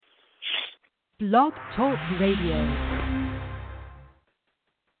Blog Talk Radio.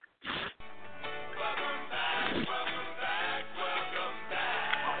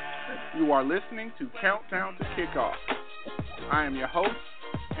 You are listening to Countdown to Kickoff. I am your host,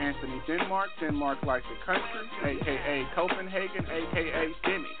 Anthony Denmark. Denmark like the country, a.k.a. Copenhagen, a.k.a.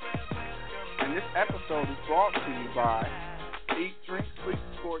 Denny. And this episode is brought to you by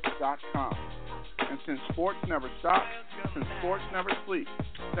EatDrinkSleepSports.com. And since sports never stop, since sports never sleep,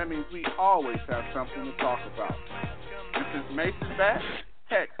 that means we always have something to talk about. And since Mason's back,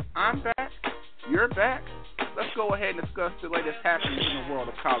 heck, I'm back, you're back, let's go ahead and discuss the latest happenings in the world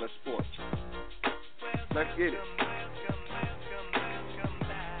of college sports. Let's get it.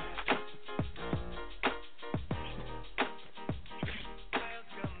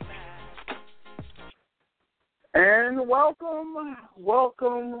 And welcome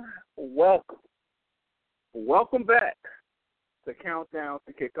back to Countdown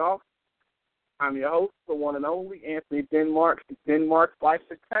to Kickoff. I'm your host, the one and only Anthony Denmark, Denmark like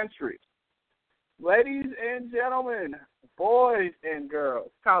the country. Ladies and gentlemen, boys and girls,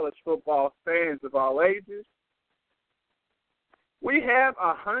 college football fans of all ages, we have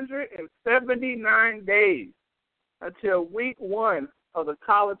 179 days until week one of the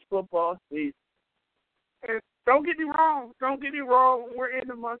college football season. And don't get me wrong, we're in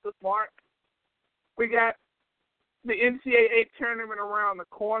the month of March. We got the NCAA tournament around the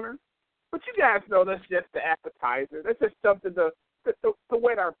corner. But you guys know that's just the appetizer. That's just something to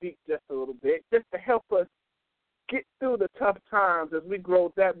wet our beak just a little bit, just to help us get through the tough times as we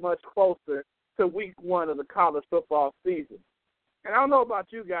grow that much closer to week one of the college football season. And I don't know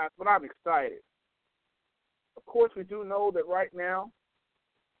about you guys, but I'm excited. Of course, we do know that right now,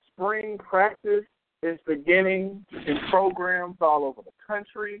 spring practice is beginning in programs all over the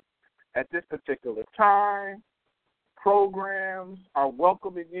country at this particular time. Programs are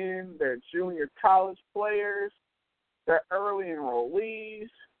welcoming in their junior college players, their early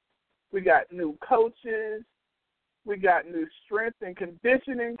enrollees. We got new coaches. We got new strength and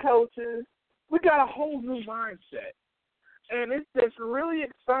conditioning coaches. We got a whole new mindset. And it's just really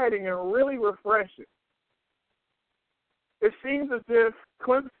exciting and really refreshing. It seems as if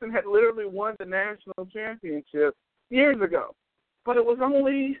Clemson had literally won the national championship years ago, but it was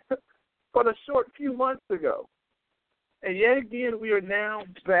only for a short few months ago. And yet again, we are now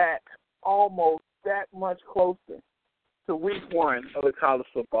back almost that much closer to week one of the college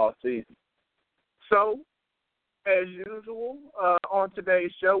football season. So, as usual, on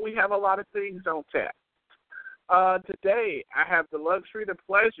today's show, we have a lot of things on tap. Today, I have the luxury, the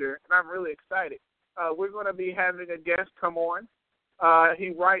pleasure, and I'm really excited. We're going to be having a guest come on.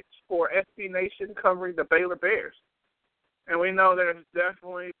 He writes for SB Nation covering the Baylor Bears. And we know there's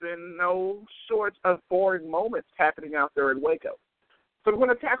definitely been no short of boring moments happening out there in Waco. So we're going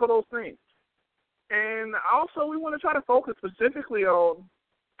to tackle those things. And also we want to try to focus specifically on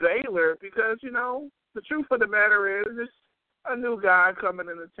Baylor because, you know, the truth of the matter is it's a new guy coming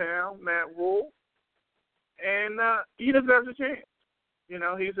into town, Rhule, and he deserves a chance. You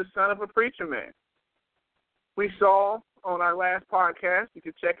know, he's the son of a preacher man. We saw on our last podcast, you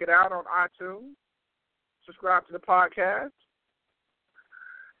can check it out on iTunes. Subscribe to the podcast.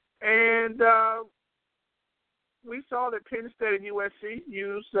 And we saw that Penn State and USC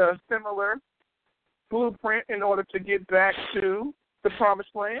used a similar blueprint in order to get back to the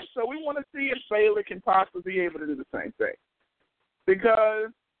promised land. So we want to see if Baylor can possibly be able to do the same thing.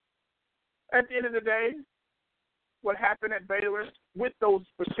 Because at the end of the day, what happened at Baylor with those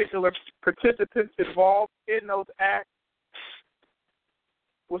particular participants involved in those acts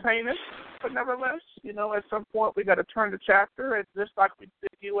was heinous, but nevertheless, you know, at some point we got to turn the chapter, and just like we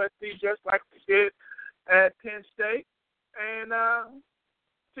did USC, just like we did at Penn State, and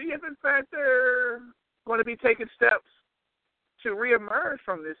see if in fact they're going to be taking steps to reemerge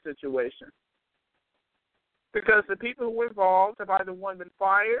from this situation. Because the people who were involved have either one been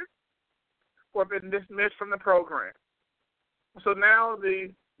fired or been dismissed from the program. So now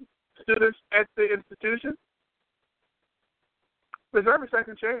the students at the institution deserve a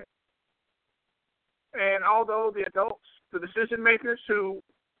second chance. And although the adults, the decision makers who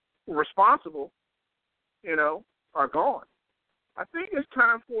were responsible, you know, are gone, I think it's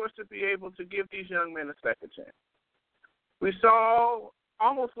time for us to be able to give these young men a second chance. We saw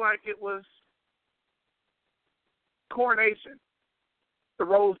almost like it was coronation, the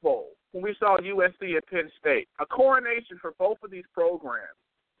Rose Bowl, when we saw USC at Penn State, a coronation for both of these programs,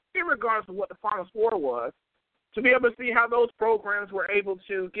 regardless of what the final score was, to be able to see how those programs were able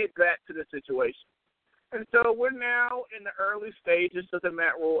to get back to the situation. And so we're now in the early stages of the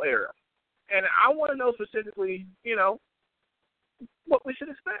Matt Rhule era. And I want to know specifically, you know, what we should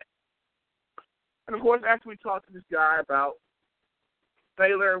expect. And, of course, after we talk to this guy about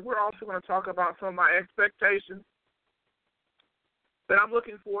Baylor, we're also going to talk about some of my expectations that I'm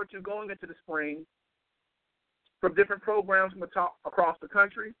looking forward to going into the spring from different programs from across the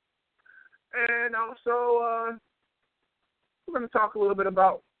country. And also, we're going to talk a little bit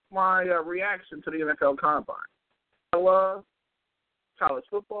about my reaction to the NFL Combine. I love college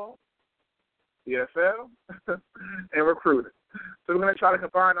football, the NFL, and recruiting. So we're going to try to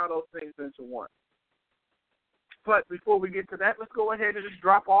combine all those things into one. But before we get to that, let's go ahead and just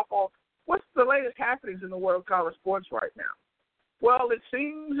drop off on what's the latest happenings in the world of college sports right now. Well, it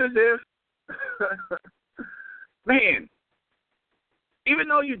seems as if, man, even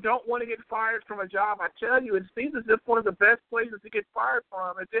though you don't want to get fired from a job, I tell you, it seems as if one of the best places to get fired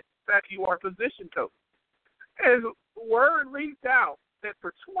from is if, in fact, you are a position coach. As word leaked out that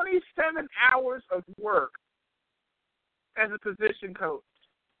for 27 hours of work as a position coach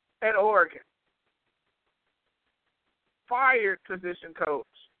at Oregon, fired position coach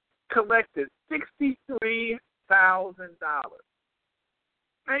collected $63,000.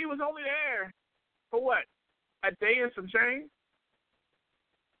 Now, he was only there for what, a day and some change?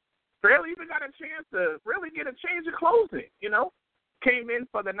 Barely even got a chance to really get a change of clothing, you know. Came in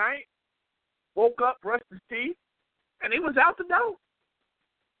for the night, woke up, brushed his teeth, and he was out the door.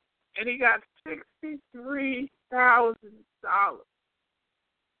 And he got $63,000.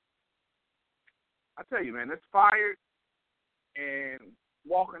 I tell you, man, that's fired and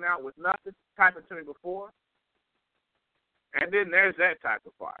walking out with nothing, happened to me before. And then there's that type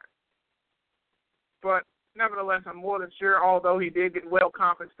of fire. But nevertheless, I'm more than sure, although he did get well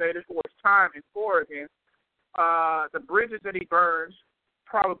compensated for his time in Oregon, the bridges that he burns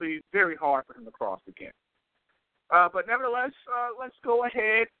probably very hard for him to cross again. But nevertheless, let's go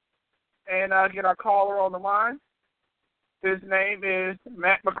ahead and get our caller on the line. His name is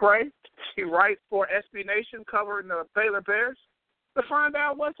Matt McRae. He writes for SB Nation covering the Baylor Bears to find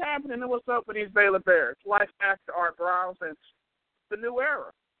out what's happening and what's up with these Baylor Bears. Life after Art Browns and the new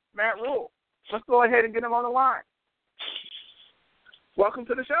era. Matt Rhule. Let's go ahead and get him on the line. Welcome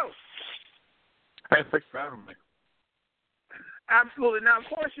to the show. Hey, thanks for having me. Absolutely. Now, of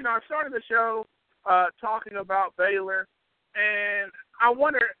course, I started the show talking about Baylor, and I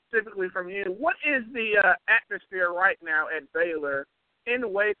wonder, typically from you, what is the atmosphere right now at Baylor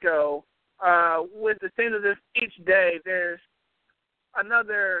in Waco with the thing of this each day there's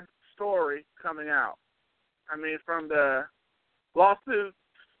another story coming out? I mean, from the lawsuit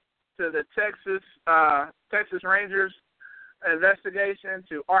to the Texas Rangers investigation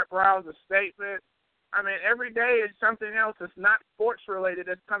to Art Browns' statement. I mean, every day is something else that's not sports-related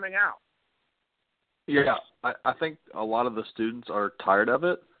that's coming out. Yeah, I think a lot of the students are tired of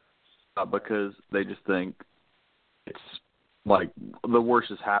it because they just think it's like the worst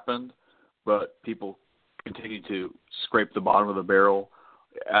has happened, but people continue to scrape the bottom of the barrel,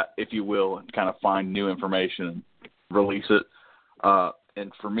 if you will, and kind of find new information and release it.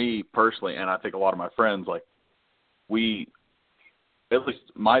 And for me personally, and I think a lot of my friends, like at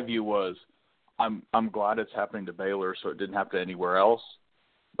least my view was, I'm glad it's happening to Baylor, so it didn't happen anywhere else.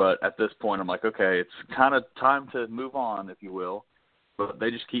 But at this point, I'm like, okay, it's kind of time to move on, if you will. But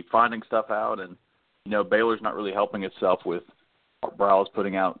they just keep finding stuff out, and Baylor's not really helping itself with Browse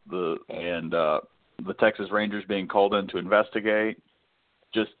putting out the Texas Rangers being called in to investigate.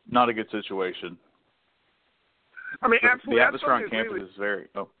 Just not a good situation. I mean, absolutely. The atmosphere on campus is very.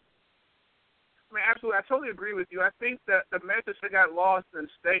 Oh. I mean, absolutely. I totally agree with you. I think that the message that got lost in the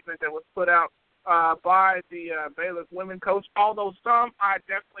statement that was put out by the Baylor women coach, although some I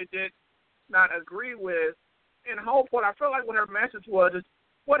definitely did not agree with, in whole point, I feel like what her message was is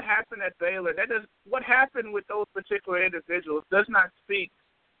what happened at Baylor. What happened with those particular individuals does not speak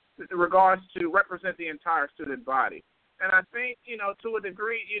in regards to represent the entire student body. And I think, to a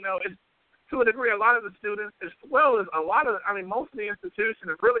degree, a lot of the students, as well as most of the institutions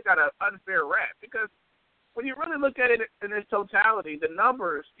have really got an unfair rap because when you really look at it in its totality, the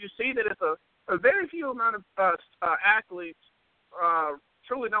numbers, you see that it's a very few amount of athletes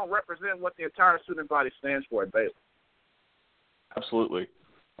truly don't represent what the entire student body stands for at Baylor. Absolutely.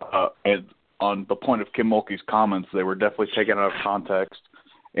 And on the point of Kim Mulkey's comments, they were definitely taken out of context.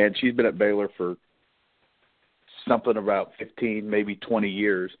 And she's been at Baylor for something about 15, maybe 20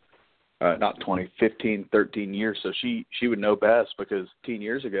 years. Not 20, 15, 13 years. So she would know best because 10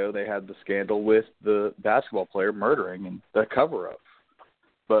 years ago they had the scandal with the basketball player murdering and the cover-up.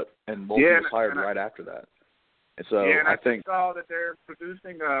 And Mulkey was hired right after that. And so I think saw that they're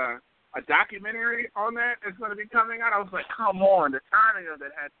producing a documentary on that. It's going to be coming out. I was like, come on, the timing of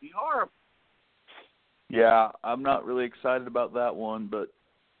that had to be horrible. Yeah, I'm not really excited about that one, but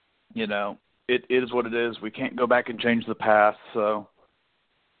it is what it is. We can't go back and change the past, so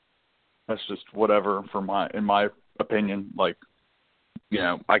that's just whatever in my opinion. Like,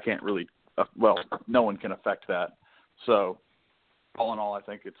 I can't really no one can affect that. So all in all, I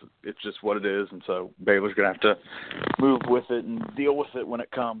think it's just what it is, and so Baylor's going to have to move with it and deal with it when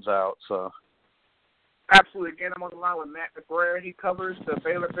it comes out. So absolutely. Again, I'm on the line with Matt McBrayer. He covers the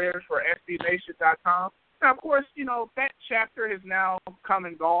Baylor Bears for SBNation.com. Now, of course, that chapter has now come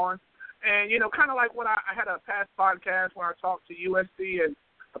and gone. And, kind of like when I had a past podcast when I talked to USC and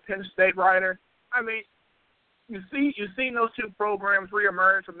a Penn State writer, I mean, you've seen those two programs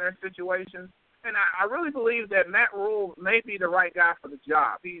reemerge from their situations. And I really believe that Matt Rhule may be the right guy for the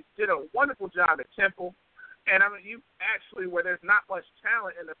job. He did a wonderful job at Temple. And, I mean, you actually, where there's not much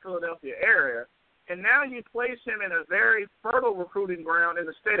talent in the Philadelphia area, and now you place him in a very fertile recruiting ground in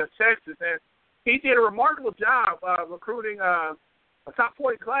the state of Texas. And he did a remarkable job recruiting a top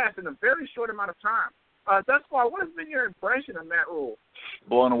 40 class in a very short amount of time. Thus far, what has been your impression of Matt Rhule?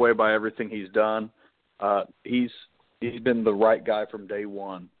 Blown away by everything he's done. He's been the right guy from day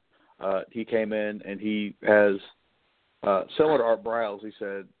one. He came in and he has, similar to Art Briles, he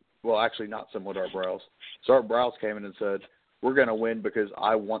said, well, actually not similar to Art Briles. So Art Briles came in and said, we're going to win because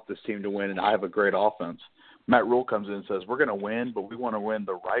I want this team to win and I have a great offense. Matt Rhule comes in and says, we're going to win, but we want to win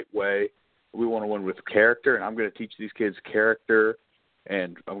the right way. We want to win with character, and I'm going to teach these kids character,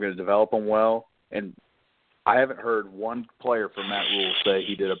 and I'm going to develop them well. And I haven't heard one player from Matt Rhule say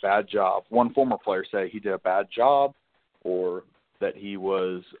he did a bad job, one former player say he did a bad job or that he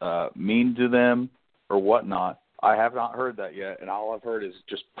was mean to them or whatnot. I have not heard that yet, and all I've heard is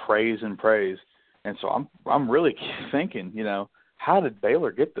just praise and praise. And so I'm really thinking, how did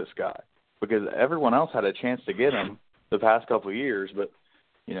Baylor get this guy? Because everyone else had a chance to get him the past couple of years, but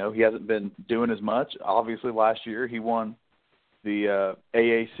he hasn't been doing as much. Obviously, last year he won the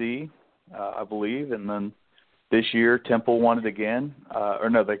AAC, I believe, and then this year Temple won it again. Or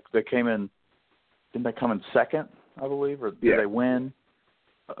no, they came in. Didn't they come in second, I believe, or did they win?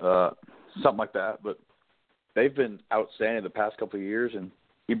 Something like that. But they've been outstanding the past couple of years, and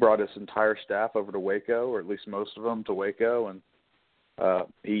he brought his entire staff over to Waco, or at least most of them to Waco. And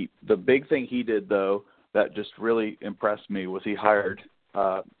the big thing he did, though, that just really impressed me was he hired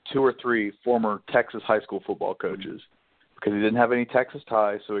 2 or 3 former Texas high school football coaches because he didn't have any Texas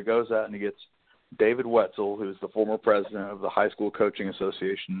ties. So he goes out and he gets David Wetzel, who's the former president of the High School Coaching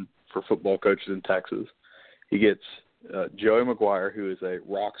Association for football coaches in Texas. He gets Joey McGuire, who is a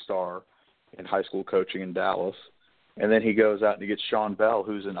rock star in high school coaching in Dallas. And then he goes out and he gets Sean Bell,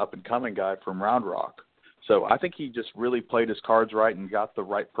 who's an up-and-coming guy from Round Rock. So I think he just really played his cards right and got the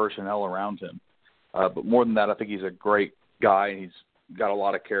right personnel around him. But more than that, I think he's a great guy, and he's got a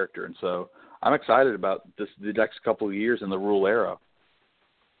lot of character. And so I'm excited about the next couple of years in the Rhule era.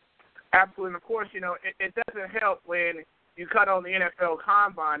 Absolutely. And, of course, it doesn't help when you cut on the NFL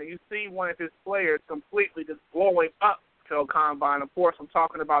Combine and you see one of his players completely just blowing up to a Combine. Of course, I'm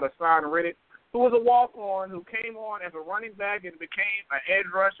talking about Hassan Riddick, who was a walk-on, who came on as a running back and became an edge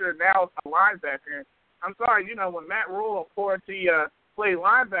rusher and now a linebacker. And I'm sorry, when Matt Rhule, of course, he played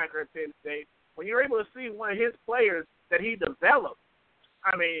linebacker at Penn State, when you're able to see one of his players that he developed,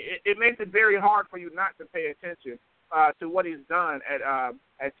 I mean, it makes it very hard for you not to pay attention to what he's done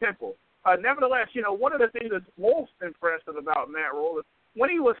at Temple. Nevertheless, one of the things that's most impressive about Matt Rhule is when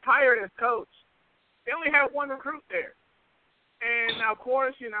he was hired as coach, they only had one recruit there. And, now, of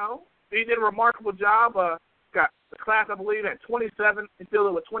course, he did a remarkable job. Got the class, I believe, at 27. He filled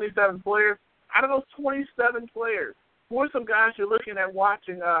it with 27 players. Out of those 27 players, who are some guys you're looking at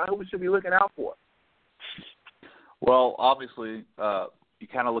watching who we should be looking out for? Well, obviously, you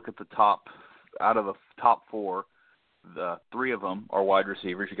kind of look at the top, out of the top 4, the 3 of them are wide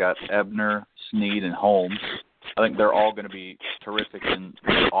receivers. You got Ebner, Snead, and Holmes. I think they're all going to be terrific in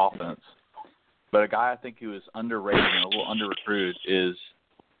the offense. But a guy I think who is underrated and a little under-recruited is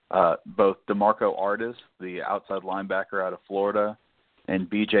both DeMarco Artis, the outside linebacker out of Florida, and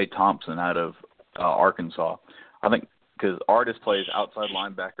B.J. Thompson out of Arkansas. I think because Artis plays outside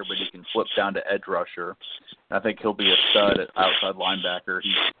linebacker, but he can flip down to edge rusher. And I think he'll be a stud at outside linebacker.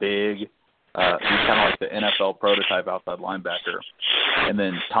 He's big. He's kind of like the NFL prototype outside linebacker. And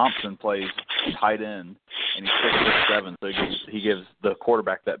then Thompson plays tight end, and he's 6'7", so he gives the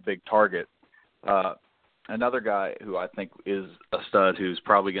quarterback that big target. Another guy who I think is a stud who's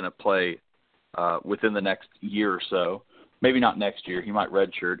probably going to play within the next year or so, maybe not next year, he might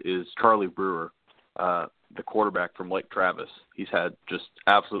redshirt, is Charlie Brewer, the quarterback from Lake Travis. He's had just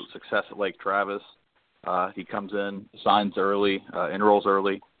absolute success at Lake Travis. He comes in, signs early, enrolls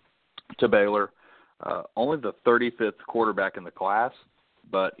early to Baylor. Only the 35th quarterback in the class,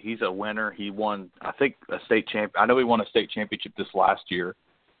 but he's a winner. He won, I think, a state champ. I know he won a state championship this last year.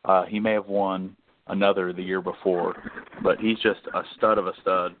 He may have won another the year before, but he's just a stud of a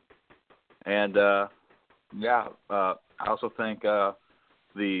stud. And, I also think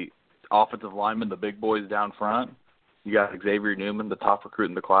the offensive linemen, the big boys down front, you got Xavier Newman, the top recruit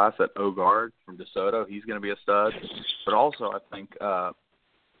in the class at O-guard from DeSoto. He's going to be a stud. But also I think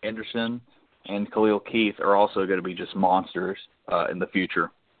Anderson and Khalil Keith are also going to be just monsters in the future.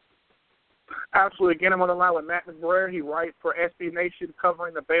 Absolutely. Again, I'm on the line with Matt McBrayer. He writes for SB Nation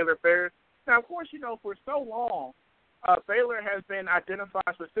covering the Baylor Bears. Now, of course, for so long, Baylor has been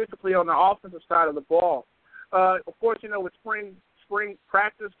identified specifically on the offensive side of the ball. Of course, with spring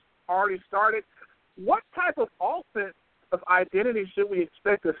practice already started, what type of offense of identity should we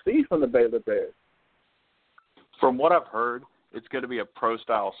expect to see from the Baylor Bears? From what I've heard, it's going to be a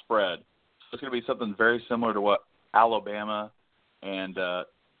pro-style spread. It's going to be something very similar to what Alabama and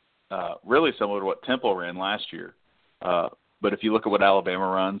really similar to what Temple ran last year. But if you look at what Alabama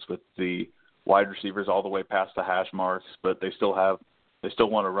runs with the wide receivers all the way past the hash marks, but they still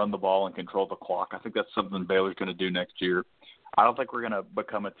want to run the ball and control the clock. I think that's something Baylor's going to do next year. I don't think we're going to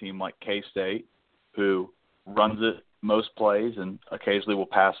become a team like K-State who runs it most plays and occasionally will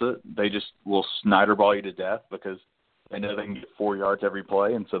pass it. They just will Snyder ball you to death because they know they can get 4 yards every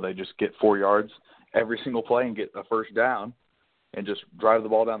play, and so they just get 4 yards every single play and get a first down and just drive the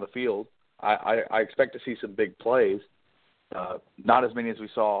ball down the field. I expect to see some big plays, not as many as we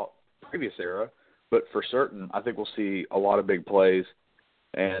saw previous era, but for certain I think we'll see a lot of big plays,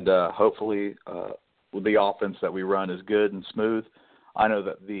 and hopefully the offense that we run is good and smooth. I know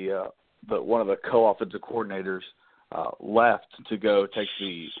that the one of the co-offensive coordinators left to go take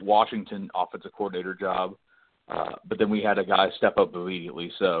the Washington offensive coordinator job, but then we had a guy step up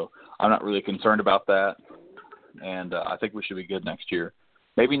immediately, so I'm not really concerned about that, and I think we should be good next year.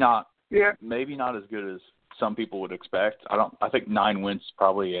 Maybe not as good as some people would expect. I think 9 wins is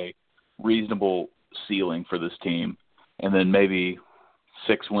probably a reasonable ceiling for this team, and then maybe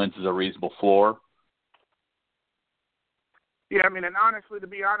 6 wins is a reasonable floor. Yeah, and honestly, to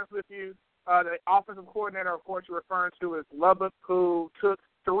be honest with you, the offensive coordinator, of course, you're referring to is Lubbock, who took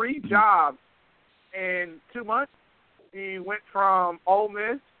 3 jobs in 2 months. He went from Ole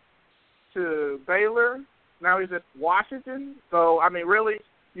Miss to Baylor. Now he's at Washington. So, really,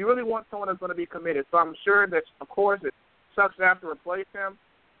 you really want someone that's going to be committed. So I'm sure that, of course, it sucks to have to replace him.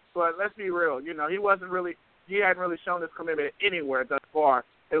 But let's be real. He hadn't really shown his commitment anywhere thus far,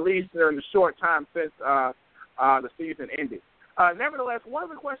 at least during the short time since the season ended. Nevertheless, one of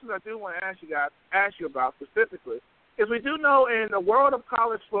the questions I do want to ask you about specifically is we do know in the world of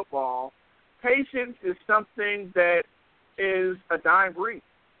college football, patience is something that is a dying breed.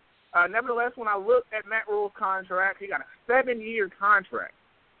 Nevertheless, when I look at Matt Rhule's contract, he got a 7-year contract.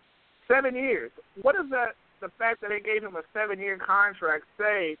 7 years. What does the fact that they gave him a 7-year contract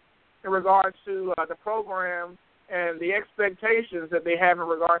say in regards to the program and the expectations that they have in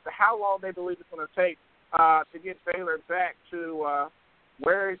regards to how long they believe it's going to take to get Baylor back to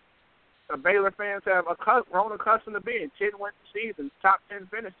where Baylor fans have grown accustomed to being, 10 win seasons, top 10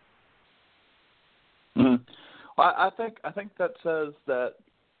 finishes? Mm-hmm. Well, I think that says that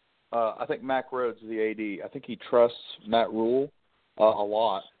I think Mack Rhoades, the AD, I think he trusts Matt Rhule a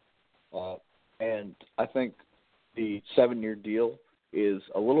lot, and I think the 7-year deal is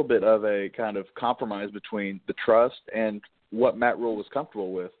a little bit of a kind of compromise between the trust and what Matt Rhule was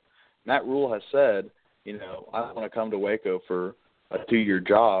comfortable with. Matt Rhule has said, I don't want to come to Waco for a 2-year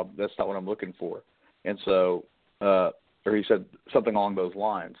job. That's not what I'm looking for. And so, or he said something along those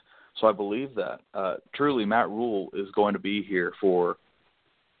lines. So I believe that truly Matt Rhule is going to be here for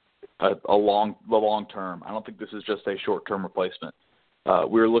the long term. I don't think this is just a short-term replacement.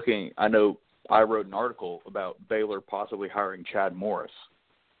 I know I wrote an article about Baylor possibly hiring Chad Morris.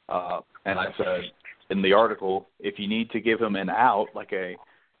 And I said in the article, if you need to give him an out, like a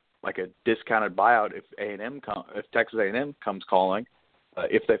discounted buyout, if Texas A&M comes calling,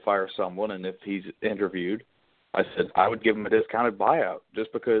 if they fire someone and if he's interviewed, I said I would give him a discounted buyout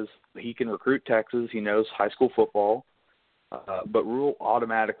just because he can recruit Texas. He knows high school football. But Rhule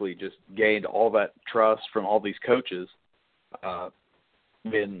automatically just gained all that trust from all these coaches.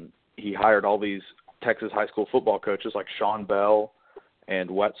 Then he hired all these Texas high school football coaches like Sean Bell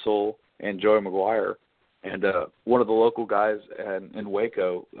and Wetzel and Joey McGuire. And one of the local guys in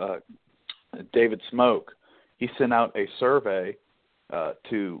Waco, David Smoke, he sent out a survey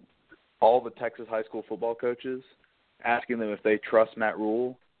to all the Texas high school football coaches asking them if they trust Matt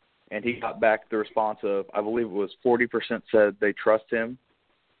Rhule. And he got back the response of, I believe it was 40% said they trust him,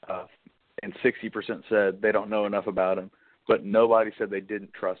 and 60% said they don't know enough about him. but nobody said they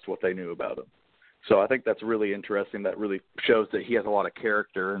didn't trust what they knew about him. So I think that's really interesting. That really shows that he has a lot of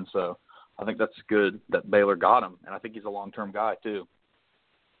character, and so I think that's good that Baylor got him, and I think he's a long-term guy too.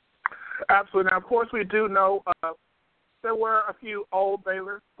 Absolutely. Now, of course, we do know there were a few old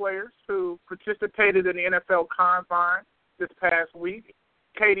Baylor players who participated in the NFL Combine this past week.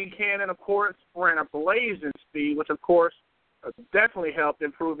 Katie Cannon, of course, ran a blazing speed, which, of course, definitely helped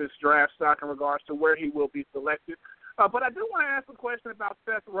improve his draft stock in regards to where he will be selected. But I do want to ask a question about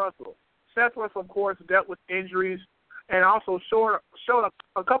Seth Russell. Seth Russell, of course, dealt with injuries and also showed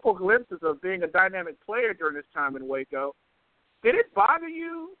a couple glimpses of being a dynamic player during his time in Waco. Did it bother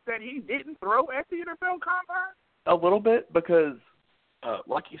you that he didn't throw at the NFL Combine? A little bit because,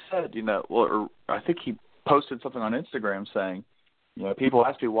 like you said, I think he posted something on Instagram saying, people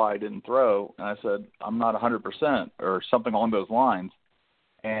asked me why I didn't throw, and I said, I'm not 100% or something along those lines.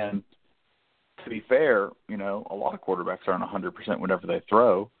 And to be fair, a lot of quarterbacks aren't 100% whenever they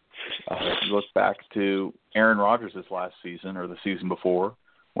throw. If you look back to Aaron Rodgers this last season or the season before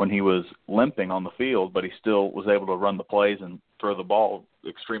when he was limping on the field, but he still was able to run the plays and throw the ball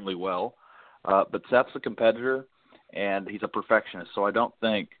extremely well. But Seth's a competitor, and he's a perfectionist, so I don't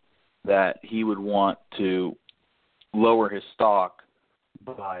think that he would want to lower his stock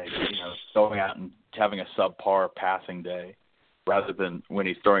by, going out and having a subpar passing day rather than when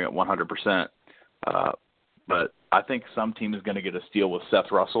he's throwing at 100%. But I think some team is going to get a steal with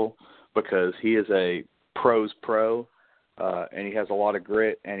Seth Russell because he is a pro's pro, and he has a lot of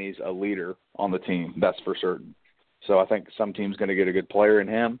grit, and he's a leader on the team. That's for certain. So I think some team's going to get a good player in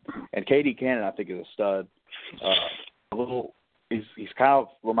him. And Katie Cannon, I think, is a stud. He's kind of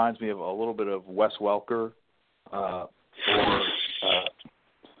reminds me of a little bit of Wes Welker,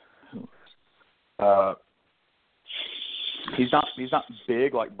 he's not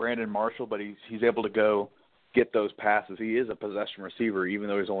big like Brandon Marshall, but he's able to go get those passes. He is a possession receiver, even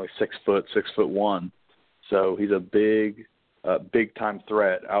though he's only 6'1". So he's a big time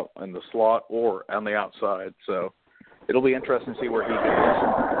threat out in the slot or on the outside. So it'll be interesting to see where he goes.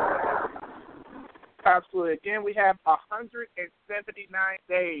 Absolutely. Again, we have 179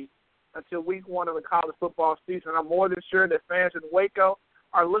 days until week 1 of the college football season. I'm more than sure that fans in Waco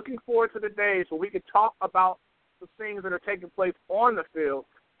are looking forward to the days where we can talk about the things that are taking place on the field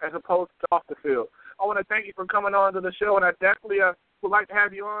as opposed to off the field. I want to thank you for coming on to the show, and I definitely would like to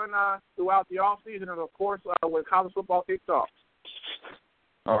have you on throughout the off season and, of course, when college football kicks off.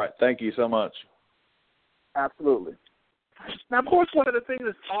 All right. Thank you so much. Absolutely. Now, of course, one of the things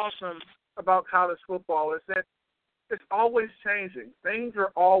that's awesome about college football is that it's always changing. Things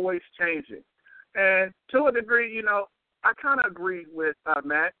are always changing. And to a degree, I kind of agree with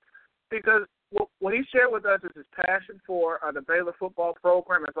Matt because what he shared with us is his passion for the Baylor football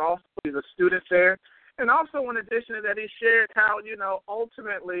program. As also he's a student there. And also in addition to that, he shared how,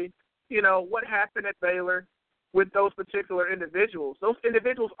 ultimately, what happened at Baylor with those particular individuals. Those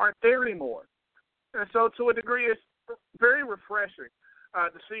individuals aren't there anymore. And so to a degree, it's very refreshing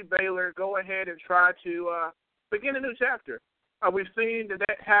to see Baylor go ahead and try to begin a new chapter. We've seen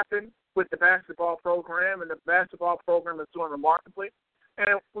that happen with the basketball program, and the basketball program is doing remarkably.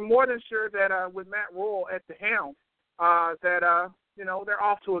 And we're more than sure that with Matt Rhule at the helm, they're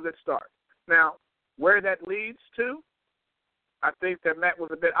off to a good start. Now, where that leads to, I think that Matt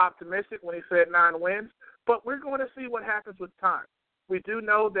was a bit optimistic when he said 9 wins, but we're going to see what happens with time. We do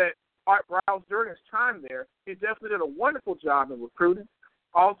know that Art Briles, during his time there, he definitely did a wonderful job in recruiting.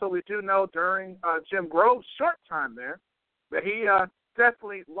 Also, we do know during Jim Grove's short time there that he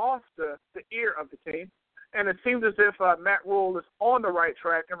definitely lost the ear of the team. And it seems as if Matt Rhule is on the right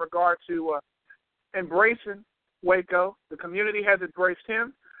track in regard to embracing Waco. The community has embraced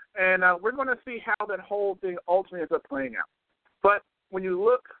him, and we're going to see how that whole thing ultimately ends up playing out. But when you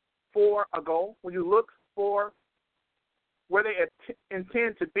look for a goal, when you look for where they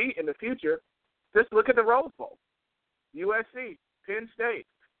intend to be in the future, just look at the Rose Bowl. USC, Penn State.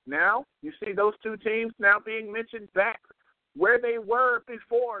 Now you see those two teams now being mentioned back where they were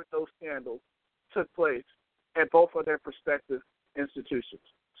before those scandals took place at both of their respective institutions.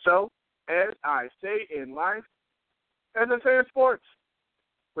 So, as I say in life, as I say in sports,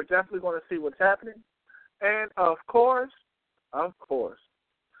 we're definitely going to see what's happening. And, of course,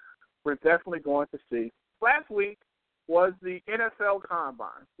 we're definitely going to see. Last week was the NFL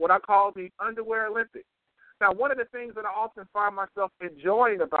Combine, what I call the Underwear Olympics. Now, one of the things that I often find myself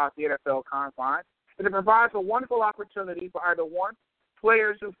enjoying about the NFL Combine is it provides a wonderful opportunity for either one,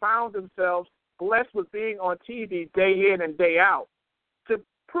 players who found themselves blessed with being on TV day in and day out to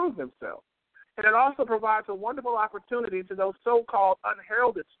prove themselves. And it also provides a wonderful opportunity to those so-called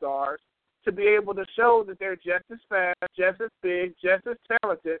unheralded stars to be able to show that they're just as fast, just as big, just as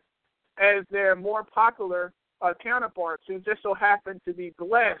talented as their more popular counterparts who just so happen to be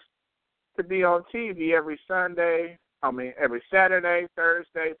blessed to be on TV every Saturday,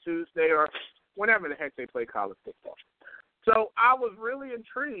 Thursday, Tuesday, or whenever the heck they play college football. So I was really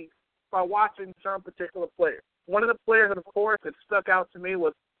intrigued by watching some particular players. One of the players, of course, that stuck out to me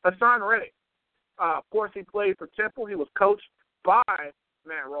was Hassan Reddick. Of course, he played for Temple. He was coached by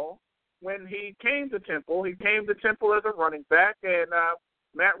Matt Rhule. When he came to Temple as a running back, and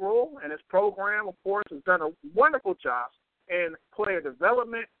Matt Rhule and his program, of course, has done a wonderful job in player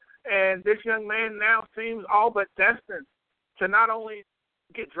development, and this young man now seems all but destined to not only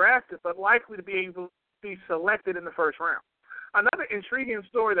get drafted, but likely to be able to be selected in the first round. Another intriguing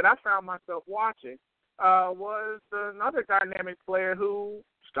story that I found myself watching was another dynamic player who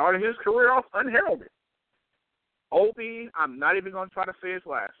started his career off unheralded. Obi, I'm not even going to try to say his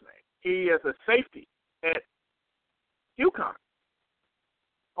last name. He is a safety at UConn.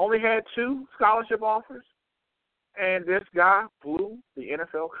 Only had 2 scholarship offers, and this guy blew the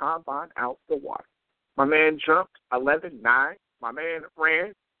NFL Combine out the water. My man jumped 11.9. My man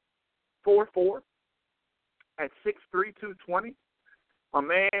ran 4.4 at 6'3", 220. My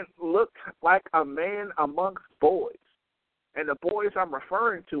man looked like a man amongst boys. And the boys I'm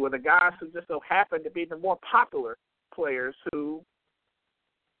referring to are the guys who just so happen to be the more popular players who,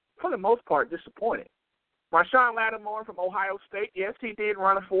 for the most part, disappointed. Marshawn Lattimore from Ohio State, yes, he did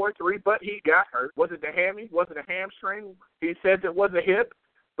run a 4.3, but he got hurt. Was it the hammy? Was it a hamstring? He says it was a hip.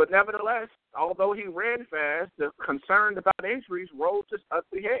 But nevertheless, although he ran fast, the concern about injuries rose his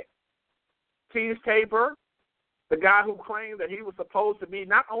ugly head. Tease Tabor, the guy who claimed that he was supposed to be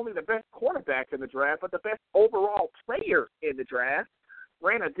not only the best quarterback in the draft, but the best overall player in the draft,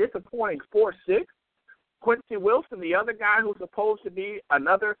 ran a disappointing 4.6. Quincy Wilson, the other guy who's supposed to be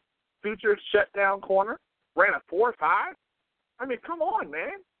another future shutdown corner, ran a 4.5. I mean, come on,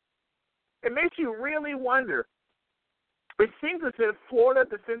 man. It makes you really wonder. It seems as if Florida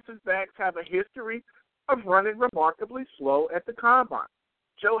defensive backs have a history of running remarkably slow at the combine.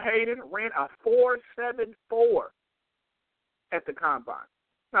 Joe Hayden ran a 4.74 at the combine.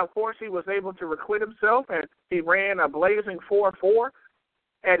 Now, of course, he was able to requit himself, and he ran a blazing 4.4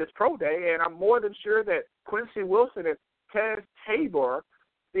 at his pro day, and I'm more than sure that Quincy Wilson and Tez Tabor,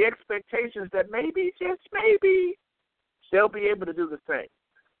 the expectations that maybe, just maybe, they'll be able to do the same.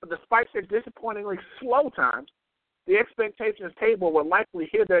 But despite their disappointingly slow times, the expectations Tabor will likely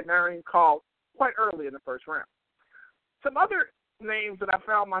hear their name called quite early in the first round. Some other names that I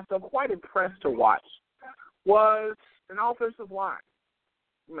found myself quite impressed to watch was an offensive line.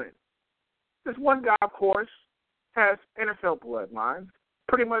 This one guy, of course, has NFL bloodlines.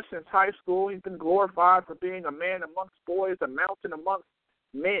 Pretty much since high school, he's been glorified for being a man amongst boys, a mountain amongst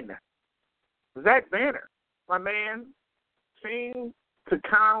men. Zach Banner, my man, seemed to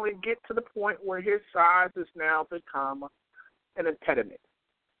kindly get to the point where his size has now become an impediment.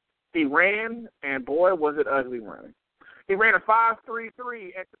 He ran, and boy, was it ugly running. He ran a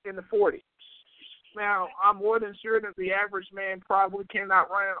 5.33 in the 40. Now, I'm more than sure that the average man probably cannot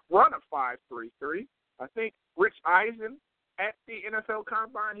run a 5.33. I think Rich Eisen at the NFL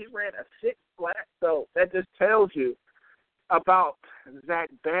Combine, he ran a 6 flat. So that just tells you about Zach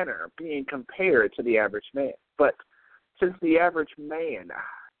Banner being compared to the average man. But since the average man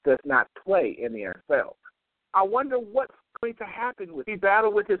does not play in the NFL, I wonder what's going to happen with him. He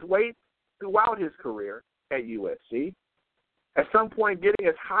battled with his weight throughout his career at USC, at some point getting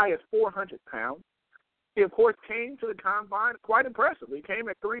as high as 400 pounds. He, of course, came to the Combine quite impressively. He came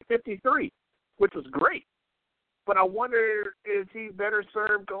at 353, which was great. But I wonder, is he better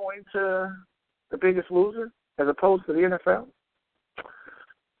served going to the Biggest Loser as opposed to the NFL?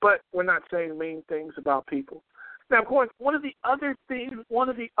 But we're not saying mean things about people. Now, of course, one of the other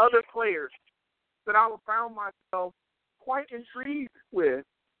players that I found myself quite intrigued with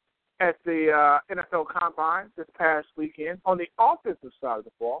at the NFL Combine this past weekend on the offensive side of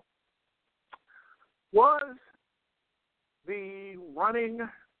the ball was the running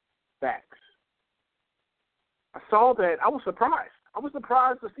backs. I saw that. I was surprised. I was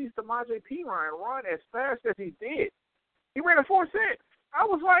surprised to see Samaje Perine run as fast as he did. He ran a 4.6. I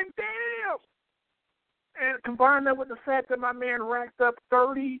was like, damn. And combine that with the fact that my man racked up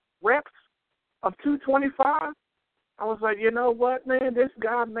 30 reps of 225, I was like, you know what, man, this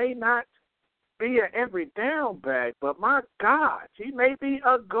guy may not be an every down back, but my God, he may be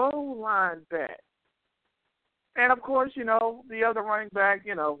a goal line back. And, of course, the other running back,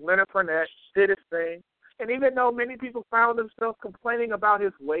 Leonard Fournette did his thing. And even though many people found themselves complaining about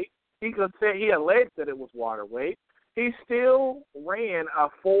his weight, he alleged that it was water weight. he still ran a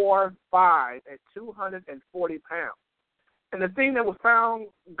 4.5 at 240 pounds. And the thing that was found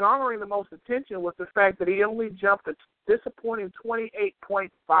garnering the most attention was the fact that he only jumped a disappointing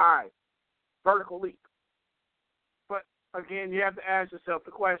 28.5 vertical leap. But, again, you have to ask yourself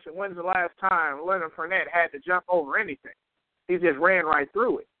the question, when's the last time Leonard Fournette had to jump over anything? He just ran right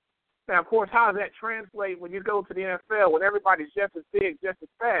through it. Now, of course, how does that translate when you go to the NFL when everybody's just as big, just as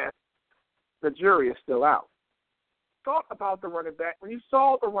fast? The jury is still out. Thought about the running back. When you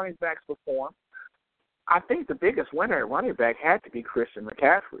saw the running backs perform, I think the biggest winner at running back had to be Christian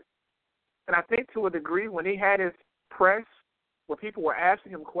McCaffrey. And I think to a degree when he had his press where people were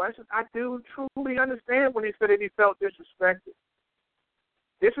asking him questions, I do truly understand when he said that he felt disrespected.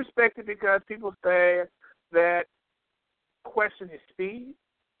 Disrespected because people say that question his speed.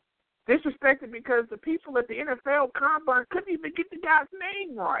 Disrespected because the people at the NFL Combine couldn't even get the guy's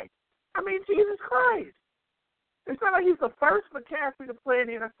name right. I mean, Jesus Christ. It's not like he's the first McCaffrey to play in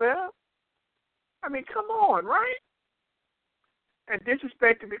the NFL. I mean, come on, right? And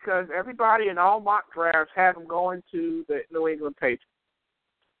disrespected because everybody in all mock drafts have him going to the New England Patriots.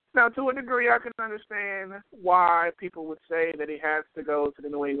 Now, to a degree, I can understand why people would say that he has to go to the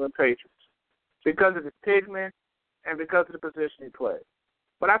New England Patriots. Because of his pigment and because of the position he plays.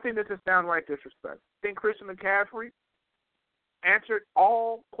 But I think this is downright disrespect. I think Christian McCaffrey answered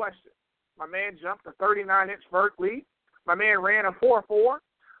all questions. My man jumped a 39-inch vert leap. My man ran a 4.4.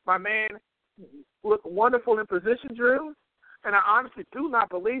 My man looked wonderful in position drills. And I honestly do not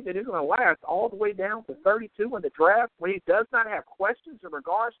believe that he's going to last all the way down to 32 in the draft when he does not have questions in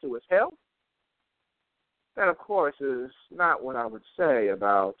regards to his health. That, of course, is not what I would say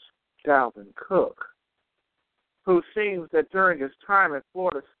about Dalvin Cook, who seems that during his time at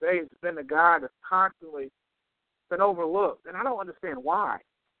Florida State has been a guy that's constantly been overlooked. And I don't understand why.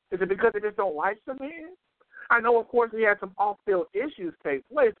 Is it because they just don't like the man? I know, of course, he had some off-field issues take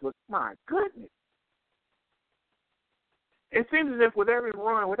place, but my goodness. It seems as if with every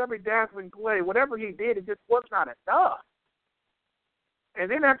run, with every dazzling play, whatever he did, it just was not enough. And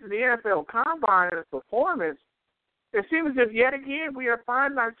then after the NFL Combine and his performance, it seems as if yet again we are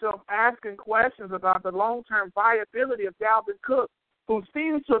finding ourselves asking questions about the long-term viability of Dalvin Cook, who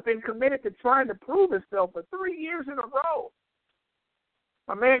seems to have been committed to trying to prove himself for 3 years in a row.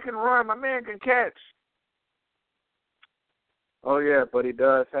 My man can run. My man can catch. Oh, yeah, but he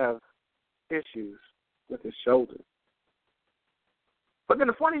does have issues with his shoulders. But then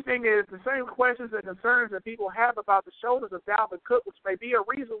the funny thing is the same questions and concerns that people have about the shoulders of Dalvin Cook, which may be a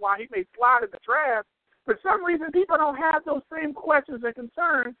reason why he may slide in the draft, for some reason people don't have those same questions and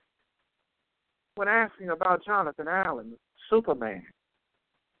concerns when asking about Jonathan Allen, Superman,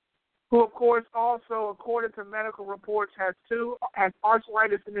 who, of course, also, according to medical reports, has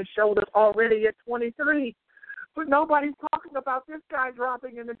arthritis in his shoulders already at 23. But nobody's talking about this guy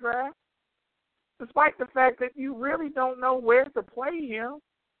dropping in the draft, despite the fact that you really don't know where to play him.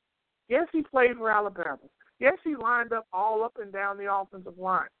 Yes, he played for Alabama. Yes, he lined up all up and down the offensive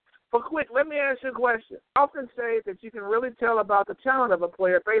line. But quick, let me ask you a question. I often say that you can really tell about the talent of a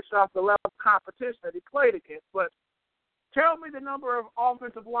player based off the level of competition that he played against, but tell me the number of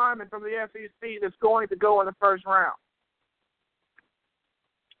offensive linemen from the SEC that's going to go in the first round.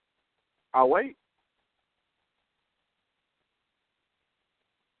 I'll wait.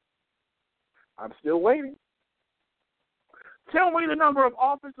 I'm still waiting. Tell me the number of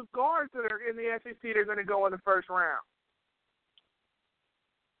offensive guards that are in the SEC that are going to go in the first round.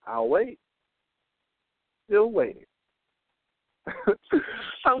 I'll wait. Still waiting.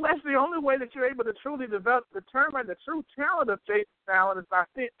 Unless the only way that you're able to truly determine the true talent of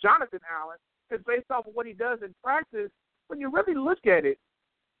Jonathan Allen is based off of what he does in practice. When you really look at it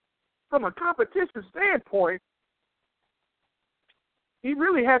from a competition standpoint, he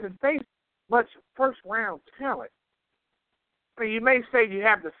really hasn't faced much first-round talent. I mean, you may say you may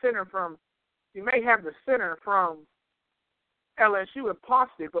have the center from LSU and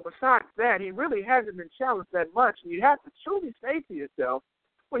Postic, but besides that, he really hasn't been challenged that much. And you have to truly say to yourself,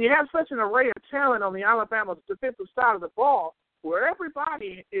 when you have such an array of talent on the Alabama defensive side of the ball, where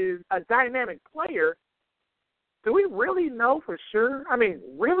everybody is a dynamic player, do we really know for sure? I mean,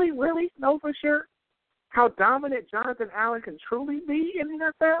 really, really know for sure how dominant Jonathan Allen can truly be in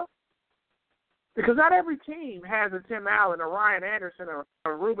the NFL? Because not every team has a Tim Allen, a Ryan Anderson,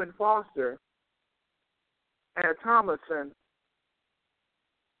 a Reuben Foster, and a Tomlinson,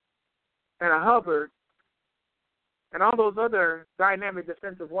 and a Hubbard, and all those other dynamic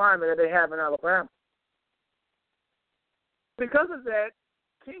defensive linemen that they have in Alabama. Because of that,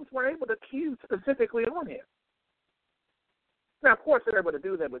 teams weren't able to cue specifically on him. Now, of course, they're able to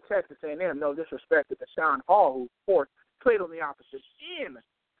do that with Texas A&M. No disrespect to Deshaun Hall, who, of course, played on the opposite end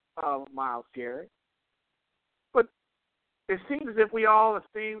of Myles Garrett. But it seems as if we all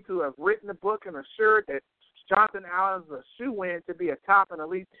seem to have written the book and assured that Jonathan Allen's a shoo-in to be a top and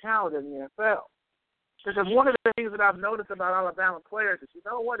elite talent in the NFL. Because one of the things that I've noticed about Alabama players is, you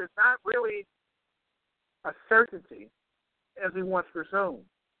know what, it's not really a certainty as we once presumed.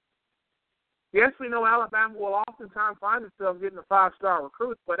 Yes, we know Alabama will oftentimes find themselves getting the 5-star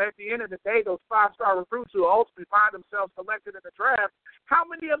recruits, but at the end of the day, those 5-star recruits who ultimately find themselves selected in the draft, how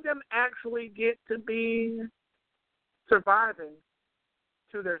many of them actually get to be surviving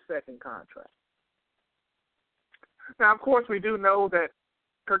to their second contract? Now, of course, we do know that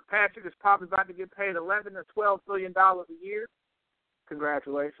Kirkpatrick is probably about to get paid $11 or $12 billion a year.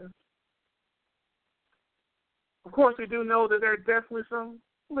 Congratulations. Of course, we do know that there are definitely some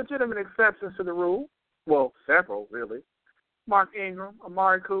legitimate exceptions to the rule. Well, several, really. Mark Ingram,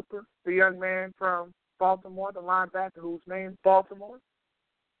 Amari Cooper, the young man from Baltimore, the linebacker whose name's Baltimore.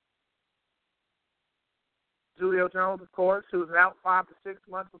 Julio Jones, of course, who's out 5 to 6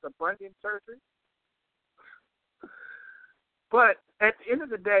 months with a bunion surgery. But at the end of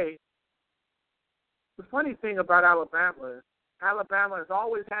the day, the funny thing about Alabama is Alabama has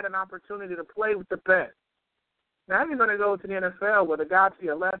always had an opportunity to play with the best. Now, if you're going to go to the NFL where the guy to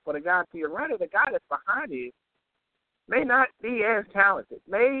your left or the guy to your right or the guy that's behind you may not be as talented,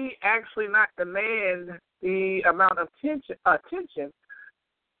 may actually not demand the amount of attention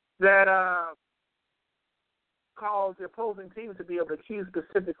that calls the opposing team to be able to cue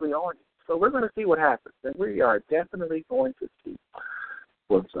specifically on you. So we're going to see what happens, and we are definitely going to see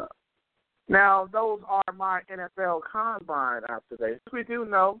what's up. Now, those are my NFL Combine observations. We do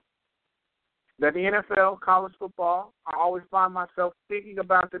know that the NFL, college football, I always find myself thinking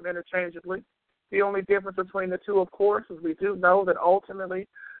about them interchangeably. The only difference between the two, of course, is we do know that ultimately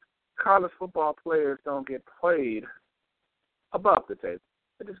college football players don't get paid above the table.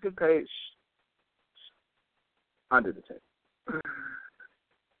 They just get paid under the table.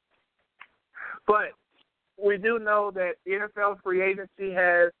 But we do know that the NFL free agency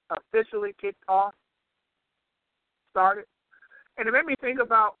has officially kicked off, started. And it made me think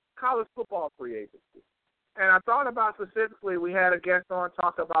about college football free agency. And I thought about specifically, we had a guest on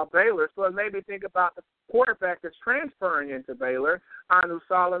talk about Baylor, so it made me think about the quarterback that's transferring into Baylor, Anu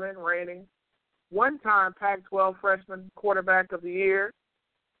Solomon, reigning one-time Pac-12 freshman quarterback of the year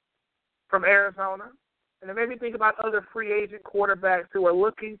from Arizona. And it made me think about other free agent quarterbacks who are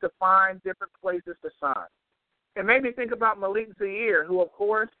looking to find different places to sign. It made me think about Malik Zaire, who, of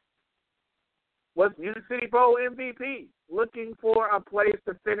course, was Music City Bowl MVP, looking for a place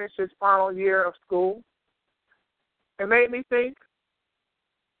to finish his final year of school. It made me think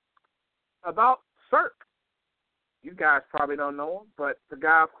about Cirque. You guys probably don't know him, but the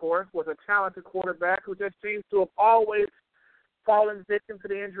guy, of course, was a talented quarterback who just seems to have always fallen victim to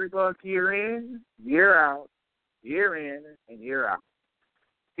the injury bug year in, year out, year in, and year out.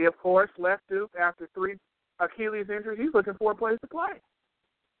 He, of course, left Duke after 3 Achilles injuries. He's looking for a place to play.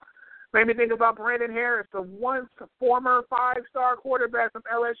 Made me think about Brandon Harris, the once former 5-star quarterback from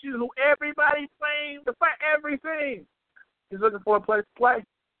LSU who everybody claimed to fight everything. He's looking for a place to play.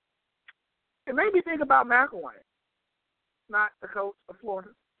 It made me think about McElwain, not the coach of Florida,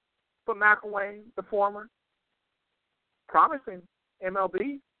 but McElwain, the former promising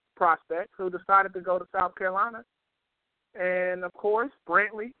MLB prospect who decided to go to South Carolina. And, of course,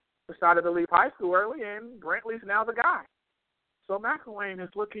 Brantley decided to leave high school early, and Brantley's now the guy. So McElwain is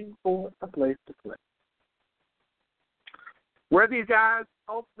looking for a place to play. Where these guys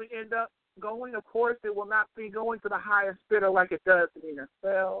ultimately end up going, of course, it will not be going to the highest bidder like it does in the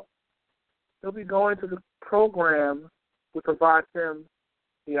NFL. They'll be going to the program which provides them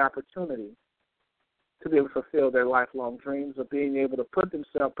the opportunity to be able to fulfill their lifelong dreams of being able to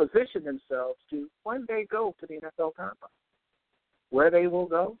position themselves to one day go to the NFL Combine. Where they will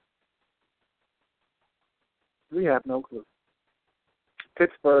go, we have no clue.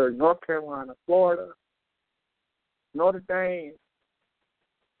 Pittsburgh, North Carolina, Florida, Notre Dame.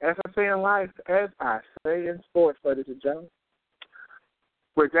 As I say in life, as I say in sports, ladies and gentlemen,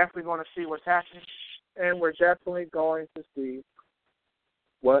 we're definitely going to see what's happening, and we're definitely going to see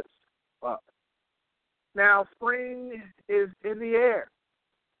what's up. Now, spring is in the air.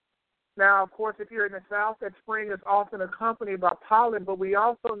 Now, of course, if you're in the South, that spring is often accompanied by pollen, but we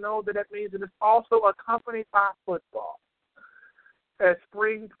also know that means that it's also accompanied by football. As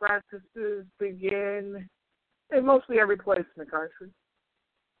spring practices begin in mostly every place in the country,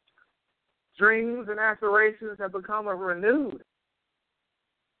 dreams and aspirations have become renewed.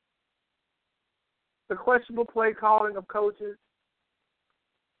 The questionable play calling of coaches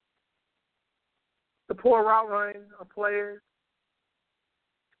poor route running of players,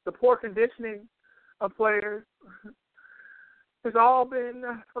 the poor conditioning of players has all been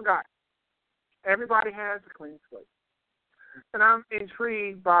forgotten. Everybody has a clean slate. And I'm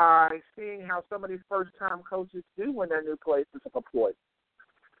intrigued by seeing how some of these first-time coaches do when their new places are employed.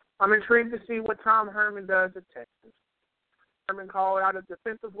 I'm intrigued to see what Tom Herman does at Texas. Herman called out a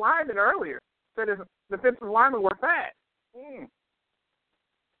defensive lineman earlier, said his defensive linemen were fat.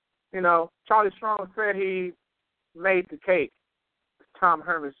 You know, Charlie Strong said he made the cake. It's Tom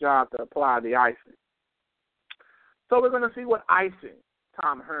Herman's job to apply the icing. So we're going to see what icing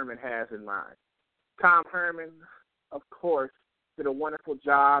Tom Herman has in mind. Tom Herman, of course, did a wonderful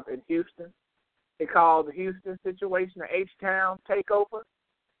job in Houston. He called the Houston situation the H-Town takeover.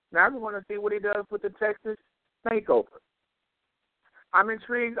 Now we're going to see what he does with the Texas takeover. I'm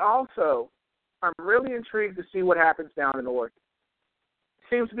intrigued also. I'm really intrigued to see what happens down in Oregon.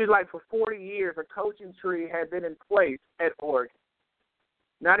 It seems to be like for 40 years a coaching tree had been in place at Oregon.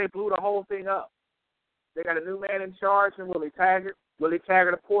 Now they blew the whole thing up. They got a new man in charge in Willie Taggart. Willie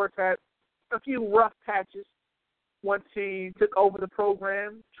Taggart, of course, had a few rough patches once he took over the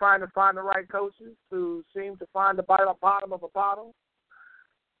program, trying to find the right coaches who seemed to find the bottom of a bottle.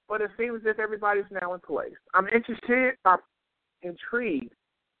 But it seems as if everybody's now in place. I'm intrigued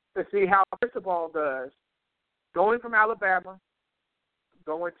to see how Cristobal does going from Alabama,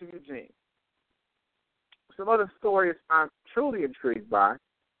 going to Eugene. Some other stories I'm truly intrigued by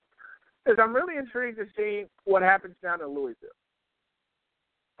is I'm really intrigued to see what happens down in Louisville.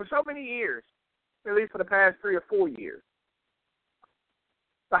 For so many years, at least for the past 3 or 4 years,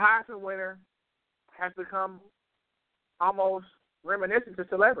 the Heisman winner has become almost reminiscent to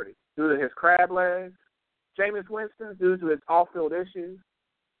celebrity due to his crab legs, Jameis Winston due to his off-field issues,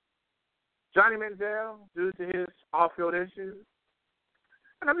 Johnny Manziel due to his off-field issues.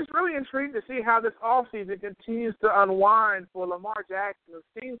 And I'm just really intrigued to see how this offseason continues to unwind for Lamar Jackson, who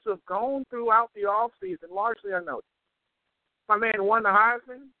seems to have gone throughout the offseason largely unnoticed. My man won the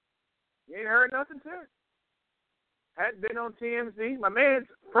Heisman. You ain't heard nothing since. Hadn't been on TMZ. My man's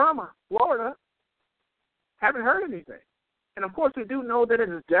from Florida. Haven't heard anything. And, of course, we do know that it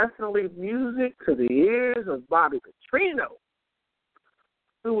is definitely music to the ears of Bobby Petrino,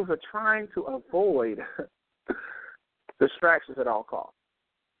 who was trying to avoid distractions at all costs.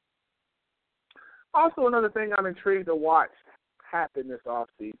 Also, another thing I'm intrigued to watch happen this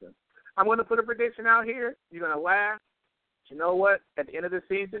offseason. I'm going to put a prediction out here. You're going to laugh. But you know what? At the end of the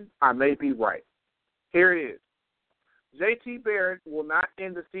season, I may be right. Here it is. J.T. Barrett will not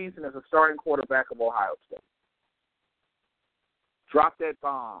end the season as a starting quarterback of Ohio State. Drop that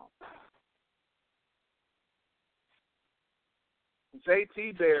bomb.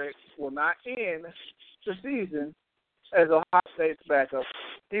 J.T. Barrett will not end the season as Ohio State's backup.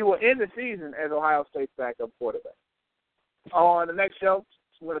 He will end the season as Ohio State's backup quarterback. On the next show,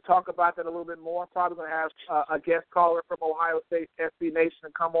 we're going to talk about that a little bit more. Probably going to have a guest caller from Ohio State SB Nation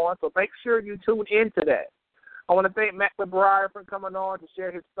come on, so make sure you tune into that. I want to thank Matt LeBrier for coming on to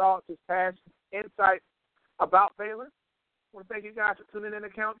share his thoughts, his passion, insights about Baylor. I want to thank you guys for tuning in to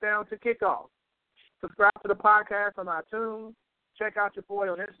Countdown to Kickoff. Subscribe to the podcast on iTunes. Check out your boy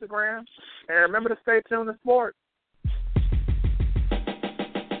on Instagram. And remember to stay tuned to sports.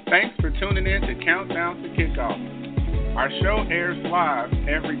 Thanks for tuning in to Countdown to Kickoff. Our show airs live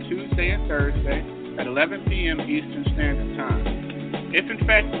every Tuesday and Thursday at 11 p.m. Eastern Standard Time. If, in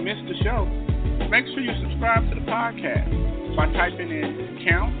fact, you missed the show, make sure you subscribe to the podcast by typing in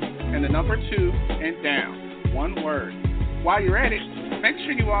count and the number 2 and down, one word. While you're at it, make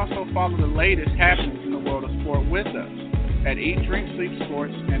sure you also follow the latest happenings in the world of sport with us at Eat, Drink, Sleep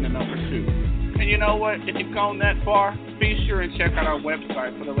Sports and the number 2. And you know what? If you've gone that far, be sure and check out our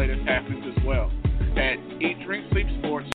website for the latest happenings as well at Eat, Drink, Sleep Sports